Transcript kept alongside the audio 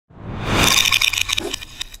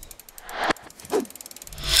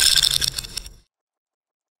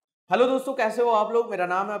Hello दोस्तों, कैसे हो आप लोग। मेरा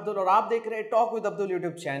नाम है अब्दुल और आप देख रहे हैं talk with Abdul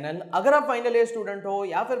YouTube channel. अगर आप फाइनल ईयर स्टूडेंट हो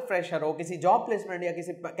या फिर फ्रेशर हो, किसी जॉब प्लेसमेंट या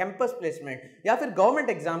किसी कैंपस प्लेसमेंट या फिर गवर्नमेंट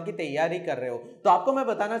एग्जाम की तैयारी कर रहे हो, तो आपको मैं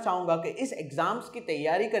बताना चाहूंगा कि इस एग्जाम्स की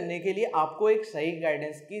तैयारी करने के लिए आपको एक सही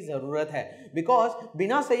गाइडेंस की जरूरत है। बिकॉज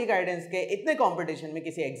बिना सही गाइडेंस के इतने कॉम्पिटिशन में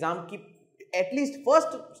किसी एग्जाम की एटलीस्ट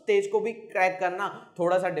फर्स्ट स्टेज को भी क्रैक करना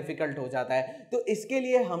थोड़ा सा डिफिकल्ट हो जाता है। तो इसके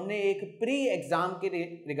लिए हमने एक प्री एग्जाम के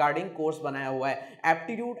रिगार्डिंग कोर्स बनाया हुआ है,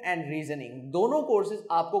 एप्टीट्यूड एंड रीजनिंग। दोनों कोर्सेज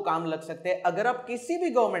आपको काम लग सकते हैं अगर आप किसी भी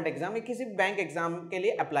गवर्नमेंट एग्जाम या किसी बैंक एग्जाम के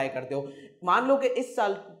लिए अप्लाई करते हो। मान लो कि इस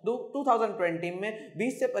साल 2020 में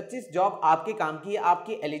 20 से 25 जॉब आपके काम की,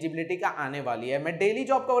 आपकी एलिजिबिलिटी का आने वाली है। मैं डेली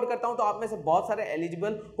जॉब कवर करता हूं तो आप में से बहुत सारे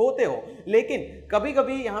एलिजिबल होते हो, लेकिन कभी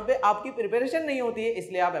कभी यहां पे आपकी प्रिपरेशन नहीं होती है,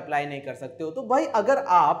 इसलिए आप अप्लाई नहीं कर सकते हो। तो भाई अगर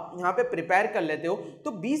आप यहां पे प्रिपेयर कर लेते हो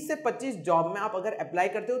तो 20 से 25 जॉब में आप अगर अप्लाई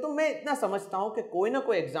करते हो तो मैं इतना समझता हूं कि कोई ना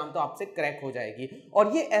कोई एग्जाम तो आपसे क्रैक हो जाएगी।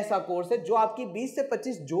 और ये ऐसा कोर्स है जो आपकी 20 से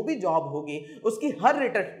 25 जो भी जॉब होगी उसकी हर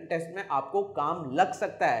रिटन टेस्ट में आपको काम लग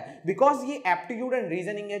सकता है। बिकॉज ये एप्टीट्यूड एंड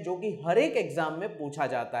रीजनिंग है जो कि हर एक एग्जाम में पूछा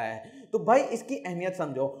जाता है। तो भाई इसकी अहमियत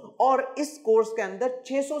समझो। और इस कोर्स के अंदर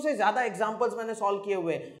 600 से ज्यादा एग्जांपल्स मैंने सॉल्व किए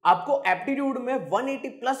हुए। आपको एप्टीट्यूड में 180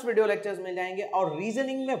 प्लस वीडियो लेक्चर्स मिल जाएंगे और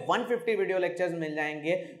रीजनिंग में 150 वीडियो लेक्चर्स मिल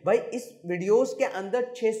जाएंगे। भाई इस वीडियोस के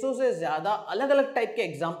अंदर 600 से ज्यादा अलग अलग टाइप के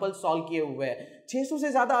एग्जांपल्स सॉल्व किए हुए हैं। 600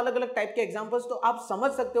 से ज्यादा अलग अलग टाइप के एग्जांपल्स, तो आप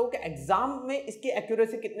समझ सकते हो कि एग्जाम में इसकी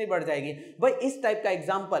एक्यूरेसी कितनी बढ़ जाएगी। भाई इस टाइप का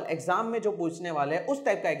एग्जांपल एग्जाम में जो पूछने वाले हैं उस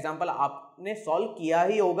टाइप का एग्जांपल आपने सॉल्व किया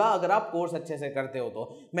ही होगा अगर आप कोर्स अच्छे से करते हो।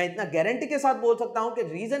 तो मैं इतना गारंटी के साथ बोल सकता हूं कि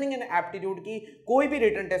रीजनिंग एंड एप्टीट्यूड की कोई भी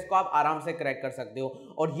रिटन टेस्ट को आप आराम से क्रैक कर सकते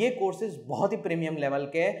हो। और ये कोर्सेज बहुत ही प्रीमियम लेवल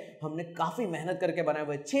के हमने काफी मेहनत करके बनाए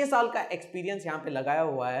हुए। 6 साल का एक्सपीरियंस यहाँ पे लगाया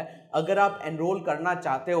हुआ है। अगर आप एनरोल करना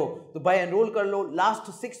चाहते हो तो भाई एनरोल कर लो।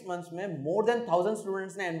 लास्ट 6 मंथ्स में मोर देन 1000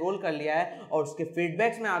 स्टूडेंट्स ने एनरोल कर लिया है और उसके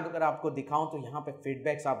फीडबैक्स में अगर आपको दिखाऊं तो यहाँ पे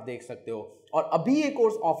फीडबैक्स आप देख सकते हो। और अभी ये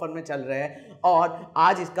कोर्स ऑफर में चल रहा है और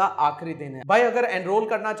आज इसका आखिरी दिन है। भाई अगर एनरोल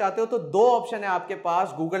करना चाहते हो तो 2 ऑप्शन है आपके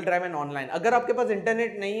पास, गूगल ड्राइव एंड ऑनलाइन। अगर आपके पास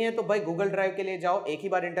इंटरनेट नहीं है तो भाई गूगल ड्राइव के लिए जाओ, एक ही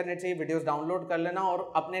बार इंटरनेट से ही वीडियोस डाउनलोड कर लेना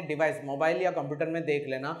और अपने डिवाइस मोबाइल या कंप्यूटर में देख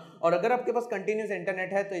लेना। और अगर आपके पास कंटिन्यूस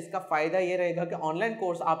इंटरनेट है तो इसका फायदा ये रहेगा कि ऑनलाइन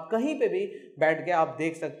कोर्स आप कहीं पे भी बैठ के आप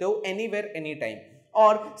देख सकते हो, एनीवेयर एनी टाइम।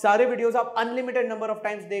 और सारे वीडियोस आप अनलिमिटेड नंबर ऑफ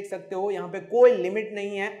टाइम्स देख सकते हो, यहाँ पे कोई लिमिट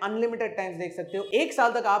नहीं है, अनलिमिटेड टाइम्स देख सकते हो। 1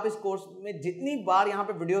 साल तक आप इस कोर्स में जितनी बार यहाँ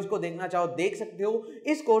पे वीडियोस को देखना चाहो देख सकते हो।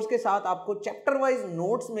 इस कोर्स के साथ आपको चैप्टर वाइज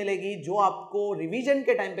नोट्स मिलेगी जो आपको रिवीजन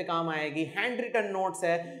के टाइम पे काम आएगी। हैंड रिटन नोट्स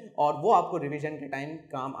है और वो आपको रिवीजन के टाइम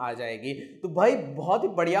काम आ जाएगी। तो भाई बहुत ही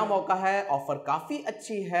बढ़िया मौका है, ऑफर काफी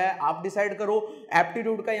अच्छी है, आप डिसाइड करो।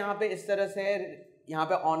 एप्टीट्यूड का यहाँ पे इस तरह से यहाँ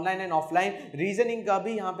पे ऑनलाइन एंड ऑफलाइन, रीजनिंग का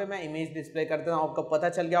भी यहाँ पे मैं इमेज डिस्प्ले करता हूँ, आपको पता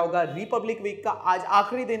चल गया होगा। रिपब्लिक वीक का आज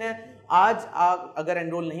आखिरी दिन है। आज आप अगर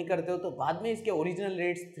एनरोल नहीं करते हो तो बाद में इसके ओरिजिनल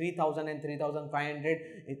रेट्स 3000 एंड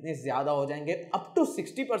 3500 इतने ज्यादा हो जाएंगे। अप टू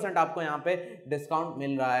 60% आपको यहाँ पे डिस्काउंट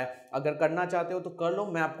मिल रहा है। अगर करना चाहते हो तो कर लो।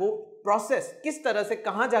 मैं आपको प्रोसेस किस तरह से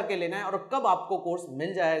कहां जाके लेना है और कब आपको कोर्स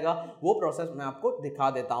मिल जाएगा वो प्रोसेस मैं आपको दिखा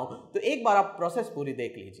देता हूं। तो एक बार आप प्रोसेस पूरी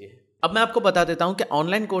देख लीजिए। अब मैं आपको बता देता हूं कि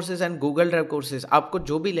online courses and Google drive courses आपको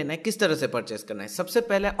जो भी लेना है किस तरह से परचेस करना है। सबसे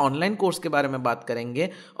पहले ऑनलाइन कोर्स के बारे में बात करेंगे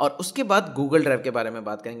और उसके बाद गूगल ड्राइव के बारे में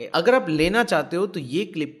बात करेंगे। अगर आप लेना चाहते हो तो ये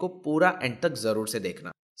क्लिप को पूरा एंड तक जरूर से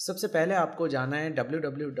देखना। सबसे पहले आपको जाना है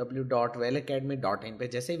www.wellacademy.in पे।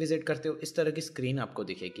 जैसे ही विजिट करते हो इस तरह की स्क्रीन आपको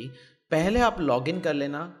दिखेगी। पहले आप लॉगिन कर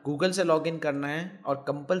लेना, गूगल से लॉगिन करना है और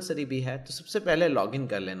कंपलसरी भी है, तो सबसे पहले लॉगिन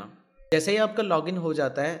कर लेना। जैसे ही आपका लॉगिन हो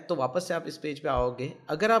जाता है तो वापस से आप इस पेज पे आओगे।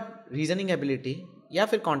 अगर आप रीजनिंग एबिलिटी या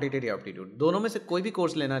फिर क्वांटिटेटिव एप्टीट्यूड दोनों में से कोई भी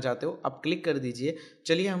कोर्स लेना चाहते हो आप क्लिक कर दीजिए।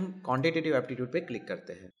 चलिए हम क्वांटिटेटिव एप्टीट्यूड पे क्लिक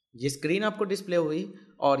करते हैं। ये स्क्रीन आपको डिस्प्ले हुई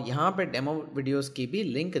और यहाँ पे डेमो वीडियोस की भी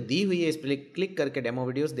लिंक दी हुई है। इस पर क्लिक करके डेमो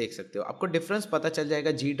वीडियोस देख सकते हो। आपको डिफरेंस पता चल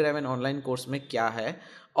जाएगा G drive and online course में क्या है।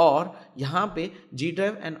 और यहाँ पे जी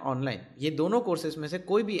ड्राइव एंड ऑनलाइन ये दोनों कोर्सेज में से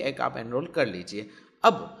कोई भी एक आप एनरोल कर लीजिए।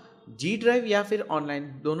 अब जी ड्राइव या फिर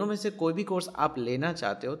ऑनलाइन दोनों में से कोई भी कोर्स आप लेना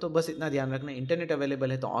चाहते हो तो बस इतना ध्यान रखना, इंटरनेट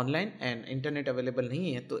अवेलेबल है तो ऑनलाइन, एंड इंटरनेट अवेलेबल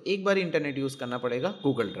नहीं है तो एक बार इंटरनेट यूज़ करना पड़ेगा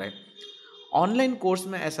गूगल ड्राइव। ऑनलाइन कोर्स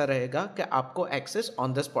में ऐसा रहेगा कि आपको एक्सेस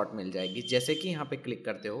ऑन द स्पॉट मिल जाएगी। जैसे कि यहाँ पे क्लिक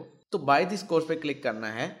करते हो तो बाय दिस कोर्स पे क्लिक करना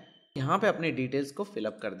है। यहाँ पे अपनी डिटेल्स को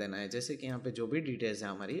फिलअप कर देना है। जैसे कि यहाँ पे जो भी डिटेल्स है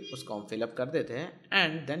हमारी उसको हम फिलअप कर देते हैं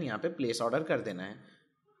एंड देन यहाँ पे प्लेस ऑर्डर कर देना है।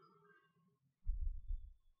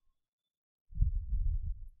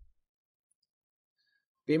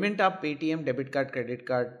 पेमेंट आप Paytm, debit card, credit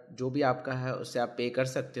card जो भी आपका है उससे आप पे कर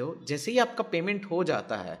सकते हो। जैसे ही आपका पेमेंट हो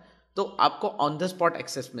जाता है तो आपको ऑन द स्पॉट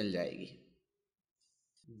एक्सेस मिल जाएगी।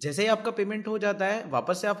 जैसे ही आपका पेमेंट हो जाता है,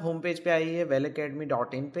 वापस से आप होम पेज पे आइए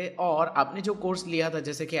wellacademy.in पे, और आपने जो कोर्स लिया था,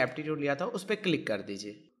 जैसे कि एप्टीट्यूड लिया था, उस पर क्लिक कर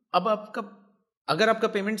दीजिए। अब अगर आपका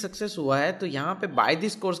पेमेंट सक्सेस हुआ है तो यहाँ पे बाय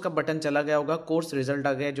दिस कोर्स का बटन चला गया होगा, कोर्स रिजल्ट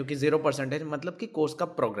आ गया जो कि 0% है, मतलब कि कोर्स का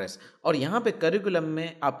प्रोग्रेस। और यहाँ पे करिकुलम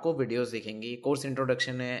में आपको वीडियोस दिखेंगी, कोर्स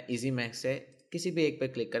इंट्रोडक्शन है, इजी मैथ्स है, किसी भी एक पे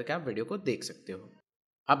क्लिक करके आप वीडियो को देख सकते हो।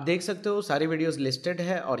 आप देख सकते हो सारी वीडियोस लिस्टेड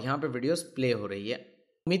है और यहाँ पे वीडियोस प्ले हो रही है।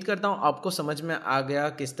 उम्मीद करता हूँ आपको समझ में आ गया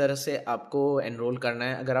किस तरह से आपको एनरोल करना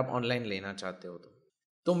है अगर आप ऑनलाइन लेना चाहते हो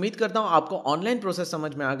तो उम्मीद करता हूँ आपको ऑनलाइन प्रोसेस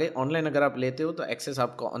समझ में आ गई। ऑनलाइन अगर आप लेते हो तो एक्सेस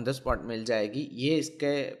आपको ऑन द स्पॉट मिल जाएगी। ये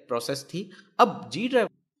इसके प्रोसेस थी। अब जी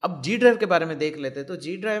ड्राइव के बारे में देख लेते हैं। तो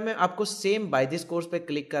जी ड्राइव में आपको सेम बाय दिस कोर्स पे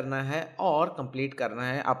क्लिक करना है और कंप्लीट करना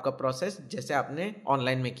है आपका प्रोसेस, जैसे आपने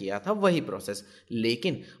ऑनलाइन में किया था वही प्रोसेस।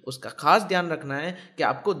 लेकिन उसका खास ध्यान रखना है कि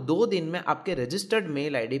आपको 2 दिन में आपके रजिस्टर्ड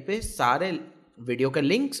मेल आईडी पे सारे वीडियो के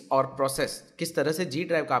लिंक्स और प्रोसेस किस तरह से जी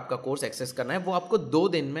ड्राइव का आपका कोर्स एक्सेस करना है वो आपको 2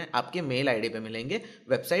 दिन में आपके मेल आईडी पे मिलेंगे।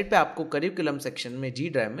 वेबसाइट पे आपको करिकुलम सेक्शन में जी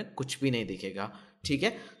ड्राइव में कुछ भी नहीं दिखेगा। ठीक है,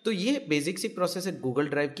 तो ये बेसिक सी प्रोसेस है गूगल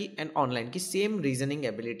ड्राइव की एंड ऑनलाइन की, सेम रीजनिंग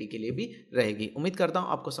एबिलिटी के लिए भी रहेगी। उम्मीद करता हूं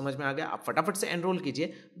आपको समझ में आ गया। आप फटाफट से एनरोल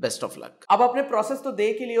कीजिए। Best of luck. अब आपने प्रोसेस तो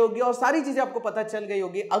देख ही ली होगी और सारी चीजें आपको पता चल गई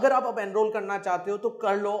होगी। अगर आप अब एनरोल करना चाहते हो तो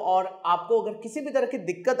कर लो, और आपको अगर किसी भी तरह की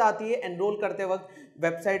दिक्कत आती है एनरोल करते वक्त,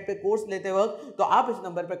 वेबसाइट पे कोर्स लेते वक्त, तो आप इस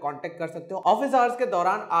नंबर पे कांटेक्ट कर सकते हो। ऑफिस आवर्स के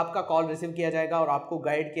दौरान आपका कॉल रिसीव किया जाएगा और आपको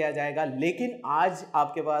गाइड किया जाएगा। लेकिन आज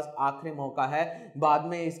आपके पास आखिरी मौका है, बाद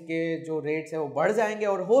में इसके जो रेट्स है वो बढ़ जाएंगे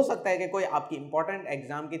और हो सकता है कि कोई आपकी इंपॉर्टेंट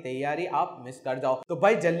एग्जाम की तैयारी आप मिस कर जाओ। तो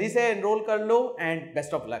भाई जल्दी से एनरोल कर लो एंड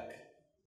बेस्ट ऑफ लक।